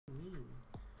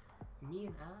Me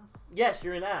an ass? Yes,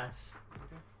 you're an ass.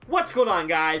 Okay. What's going on,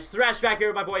 guys? Thrash back here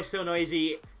with my boy So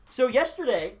Noisy. So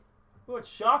yesterday, we went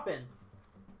shopping.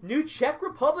 New Czech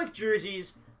Republic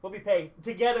jerseys will be paid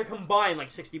together combined like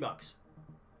 60 bucks.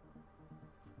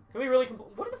 Can we really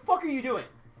what the fuck are you doing?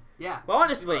 Yeah. Well,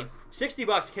 honestly, 60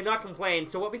 bucks, cannot complain.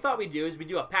 So what we thought we'd do is we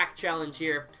do a pack challenge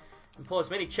here and pull as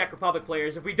many Czech Republic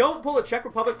players. If we don't pull a Czech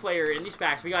Republic player in these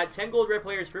packs, we got 10 gold rare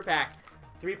players per pack,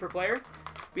 3 per player.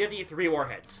 We have to get 3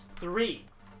 Warheads. 3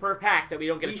 per pack that we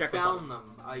don't get a Czech Republic. We found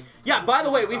them. Yeah, by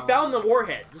the way, we found the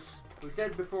Warheads. We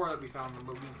said before that we found them,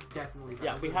 but we definitely found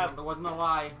them. Yeah, we have. It wasn't a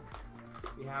lie.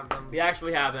 We have them. We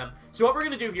actually have them. So what we're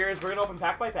going to do here is we're going to open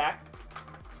pack by pack.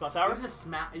 Smell sour?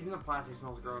 Even the plastic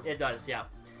smells gross. It does, yeah.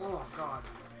 Oh, God.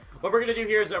 What we're going to do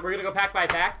here is that we're going to go pack by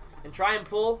pack and try and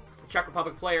pull a Czech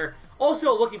Republic player.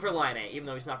 Also looking for Line A, even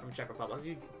though he's not from Czech Republic.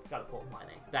 You got to pull Line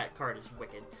A. That card is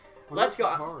wicked. Well, Let's go.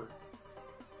 Hard.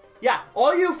 Yeah,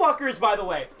 all you fuckers, by the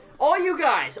way. All you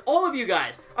guys, all of you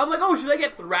guys. I'm like, oh, should I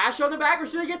get Thrash on the back or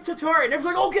should I get Tatar? And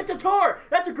everyone's like, oh, get Tatar.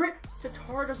 That's a great...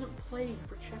 Tatar doesn't play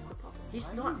for Czech Republic. He's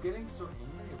Why not... are you getting so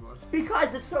angry about it?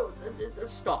 Because it's so...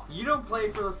 Stop. You don't play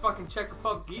for the fucking Czech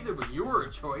Republic either, but you were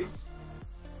a choice.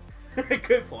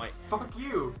 Good point. Fuck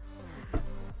you.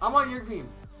 I'm on your team.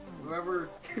 Whoever...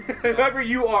 Whoever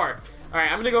you are.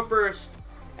 Alright, I'm going to go first.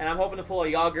 And I'm hoping to pull a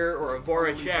Yager or a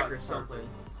Voracek or something.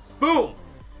 Boom!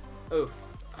 Oof.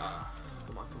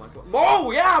 Come on.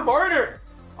 Oh, yeah, Martyr!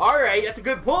 Alright, that's a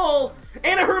good pull.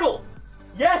 And a hurdle.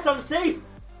 Yes, I'm safe.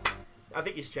 I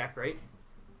think he's Czech, right?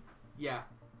 Yeah.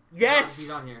 Yes! He's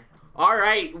on here.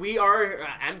 Alright, we are...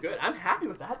 I'm good. I'm happy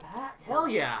with that pack. Hell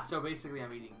yeah. So basically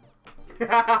I'm eating.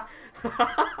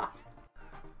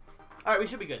 Alright, we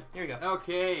should be good. Here we go.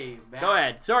 Okay. Back. Go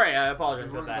ahead. Sorry, I apologize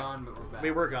We about that. gone, but we're back.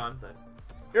 We were gone, but...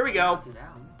 Here we go.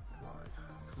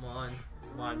 Come on.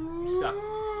 You suck.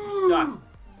 You suck.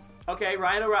 Okay,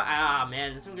 Ryan O'Reilly. Ah,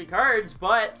 man, there's some good cards,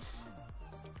 but...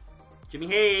 Jimmy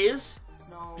Hayes.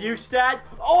 No. Bukestad.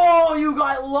 Oh, you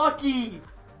got lucky.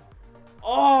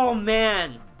 Oh,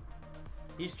 man.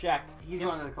 He's Czech. He's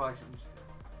going to the collection.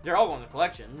 They're all going to the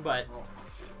collection, but...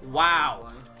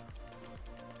 Wow.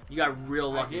 You got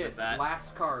real lucky with that.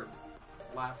 Last card.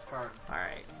 Last card.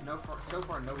 Alright. So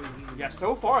far, nobody's eating. Yeah,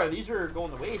 so far, these are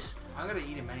going to waste. I'm going to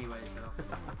eat him anyway, so...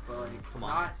 But, like, Come on.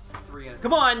 not 3 out of 10.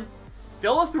 Come on.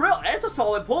 Fill a thrill. That's a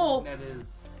solid pull. That is...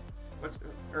 What's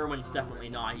Irwin's definitely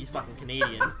not. He's fucking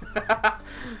Canadian. Come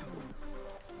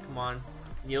on.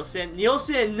 Nielsen.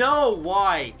 Nielsen, no!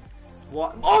 Why?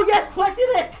 What? Oh, yes!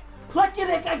 Plekanec!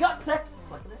 Plekanec! I got Plekanec?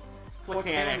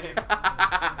 Plekanec.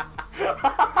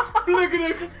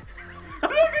 Plekanec!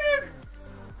 Plekanec!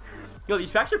 Yo,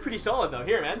 these packs are pretty solid, though.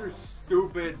 Here, man. You're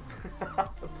stupid.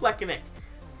 Plekanec.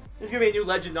 There's gonna be a new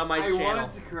legend on my channel. I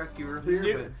wanted to correct you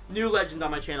earlier, New legend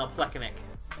on my channel, Plekanec.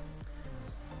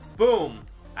 Boom.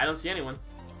 I don't see anyone.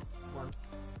 Come on.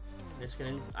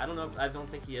 Niskanen. I don't know. I don't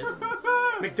think he is.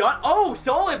 McDonald. Oh,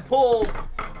 solid pull.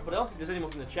 But I don't think there's anyone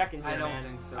from the Czech in here, man.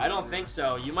 Think so. I don't think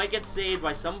so. You might get saved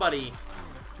by somebody.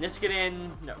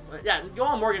 Niskanen. No. Yeah, go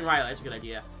on Morgan Riley. That's a good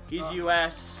idea. He's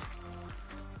U.S.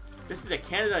 This is a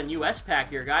Canada and U.S.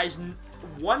 pack here, guys.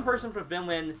 1 person from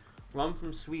Finland. 1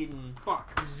 from Sweden.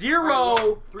 Fuck.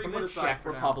 0 3 from the Czech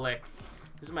Republic.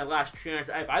 This is my last chance.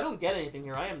 If I don't get anything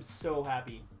here, I am so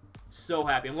happy. So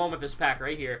happy. I'm going with this pack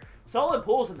right here. Solid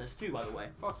pulls in this, too, by the way.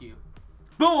 Fuck you.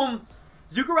 Boom!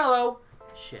 Zuccarello.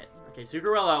 Shit. Okay,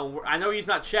 Zuccarello. I know he's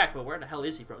not Czech, but where the hell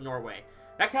is he from? Norway.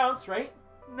 That counts, right?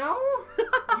 No?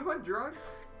 You want drugs?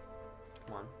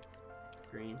 Come on.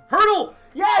 Green. Hurdle!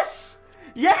 Yes!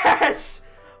 Yes!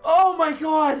 Oh, my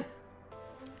God.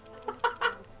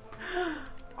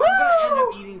 I'm gonna end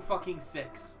up eating fucking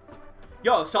 6.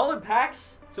 Yo, solid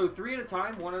packs. So 3 at a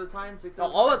time, 1 at a time, 6 at a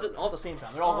No, time? all at the same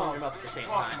time. They're all going in your mouth at the same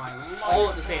time. My life. All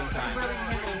at the same time. You barely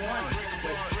handle 1.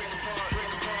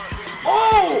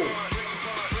 Oh!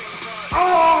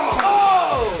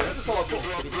 Oh! That's a solid pull.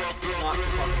 But he's not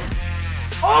fucking...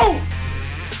 Oh!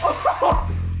 Oh!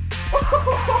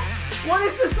 What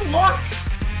is this luck?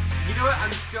 You know what?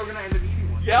 I'm still gonna end up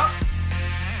eating 1. Yep.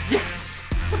 Yes.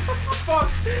 Fuck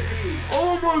me.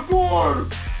 Oh my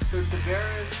God. So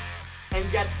Tavares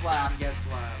and get slapped.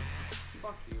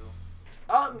 Fuck you.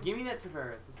 Give me that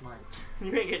Tavares. It's mine.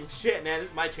 You ain't getting shit, man. This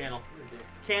is my channel.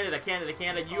 Canada,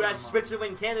 U.S.,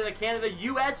 Switzerland, Canada,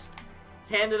 U.S.,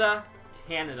 Canada.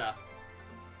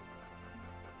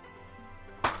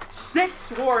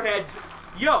 6 Warheads.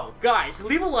 Yo, guys,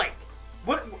 leave a like.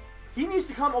 What? He needs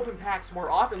to come open packs more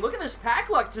often. Look at this pack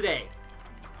luck today.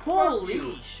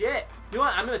 Holy shit. You know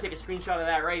what? I'm going to take a screenshot of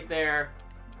that right there.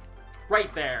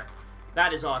 Right there.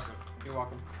 That is awesome. You're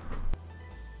welcome.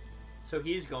 So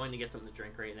he's going to get something to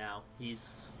drink right now.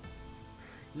 He's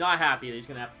not happy that he's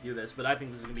going to have to do this, but I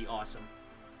think this is going to be awesome.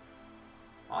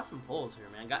 Awesome pulls here,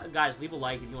 man. Guys, leave a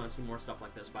like if you want to see more stuff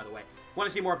like this, by the way. Want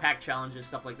to see more pack challenges,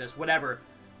 stuff like this, whatever.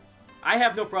 I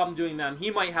have no problem doing them.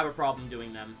 He might have a problem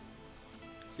doing them.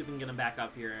 See if we can get him back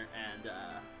up here and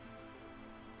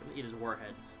eat his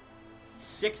warheads.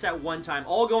 6 at one time,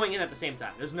 all going in at the same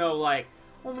time. There's no like,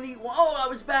 oh, I'm gonna eat one. Oh, that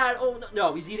was bad. Oh no,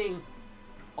 no, he's eating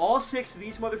all 6 of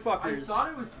these motherfuckers. I thought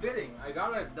it was fitting. I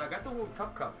got the World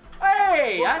Cup.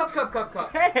 Hey, World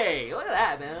Cup. Hey, look at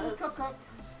that, man. World Cup.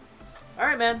 All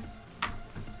right, man.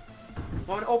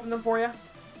 Want me to open them for you?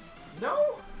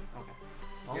 No. Okay.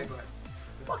 Well, yeah, go ahead.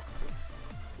 Fuck.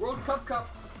 World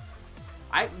Cup.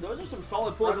 Those are some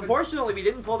solid pulls. Unfortunately, we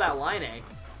didn't pull that line A.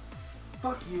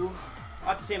 Fuck you.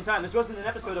 At the same time, this wasn't an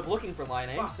episode of looking for line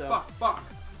A, so... Fuck.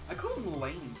 I called him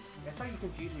Lane. That's how you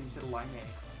confused me when you said line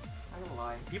A. I don't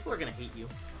lie. People are gonna hate you.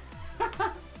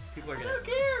 People are gonna... I don't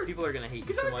care. People are gonna hate you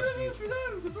Because so I'm much. doing this for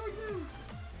them, so fuck them.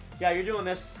 Yeah, you're doing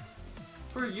this...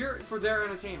 For their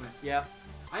entertainment. Yeah.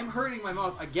 I'm hurting my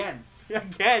mouth again.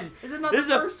 Again. Is it not the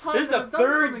first time that I've done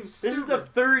something stupid? This is the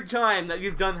third time that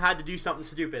you've had to do something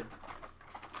stupid.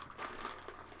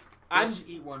 I should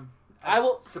eat one. I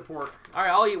will support. All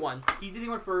right, I'll eat one. He's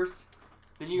eating one first.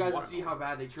 Then you guys will see how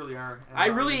bad they truly are. I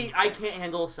can't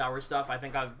handle sour stuff. I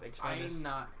think I've explained this. I'm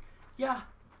not. Yeah.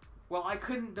 Well, I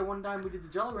couldn't the one time we did the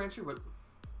Jolly Rancher, but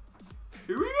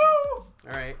here we go.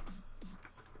 All right.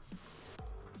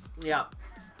 Yeah.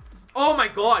 Oh my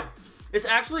god. It's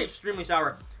actually extremely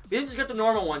sour. We didn't just get the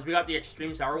normal ones. We got the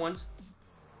extreme sour ones.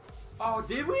 Oh,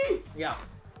 did we? Yeah.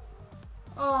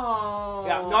 Oh.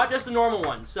 Yeah, not just the normal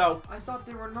ones. So. I thought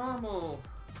they were normal.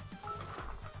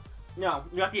 No,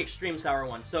 we got the extreme sour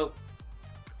one. So.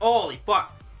 Holy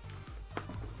fuck.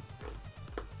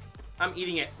 I'm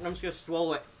eating it. I'm just gonna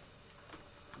swallow it.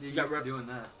 You're used to doing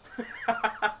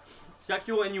that.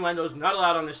 Sexual innuendos not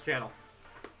allowed on this channel.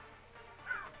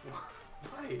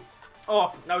 Why?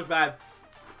 Oh, that was bad.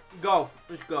 Go.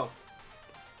 Let's go.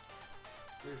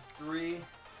 There's 3,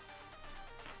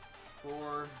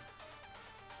 4.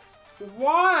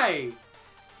 Why?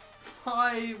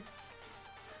 5,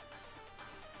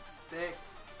 6.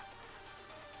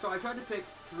 So I tried to pick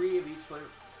 3 of each flavor.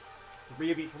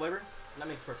 3 of each flavor? That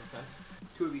makes perfect sense.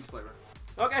 2 of each flavor.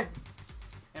 Okay.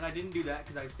 And I didn't do that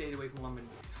because I stayed away from lemon.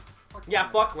 Fuck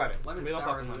lemon. Lemon We don't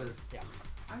sour fuck lemon. is- Yeah.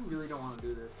 I really don't want to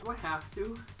do this. Do I have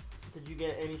to? Did you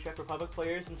get any Czech Republic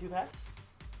players in 2 packs?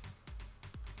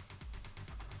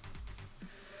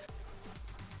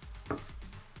 Do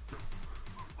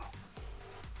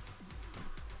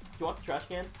you want the trash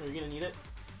can? Are you gonna need it?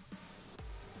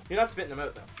 You're not spitting them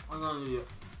out though. I'm gonna need it.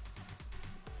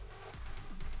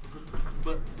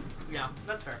 But yeah,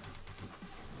 that's fair.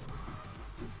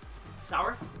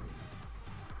 Sour?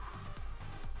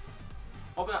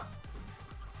 Open up.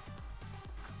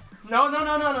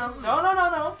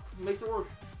 No. Make it work.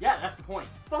 Yeah, that's the point.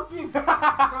 Fuck you.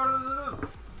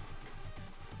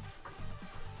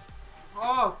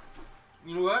 Oh,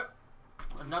 you know what?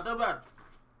 It's not that bad.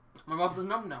 My mouth is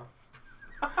numb now.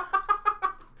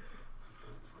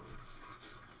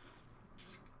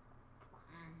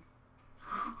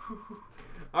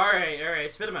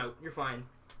 Alright, spit them out. You're fine.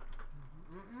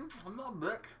 I'm not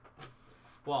Vic.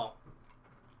 Well.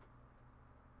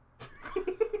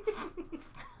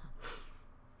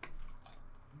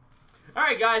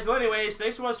 Alright guys, well anyways,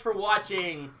 thanks so much for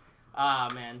watching.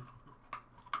 Man.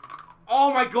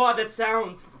 Oh my god, that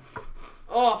sound.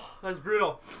 Oh, that's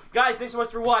brutal. Guys, thanks so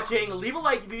much for watching. Leave a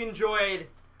like if you enjoyed.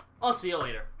 I'll see you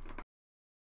later.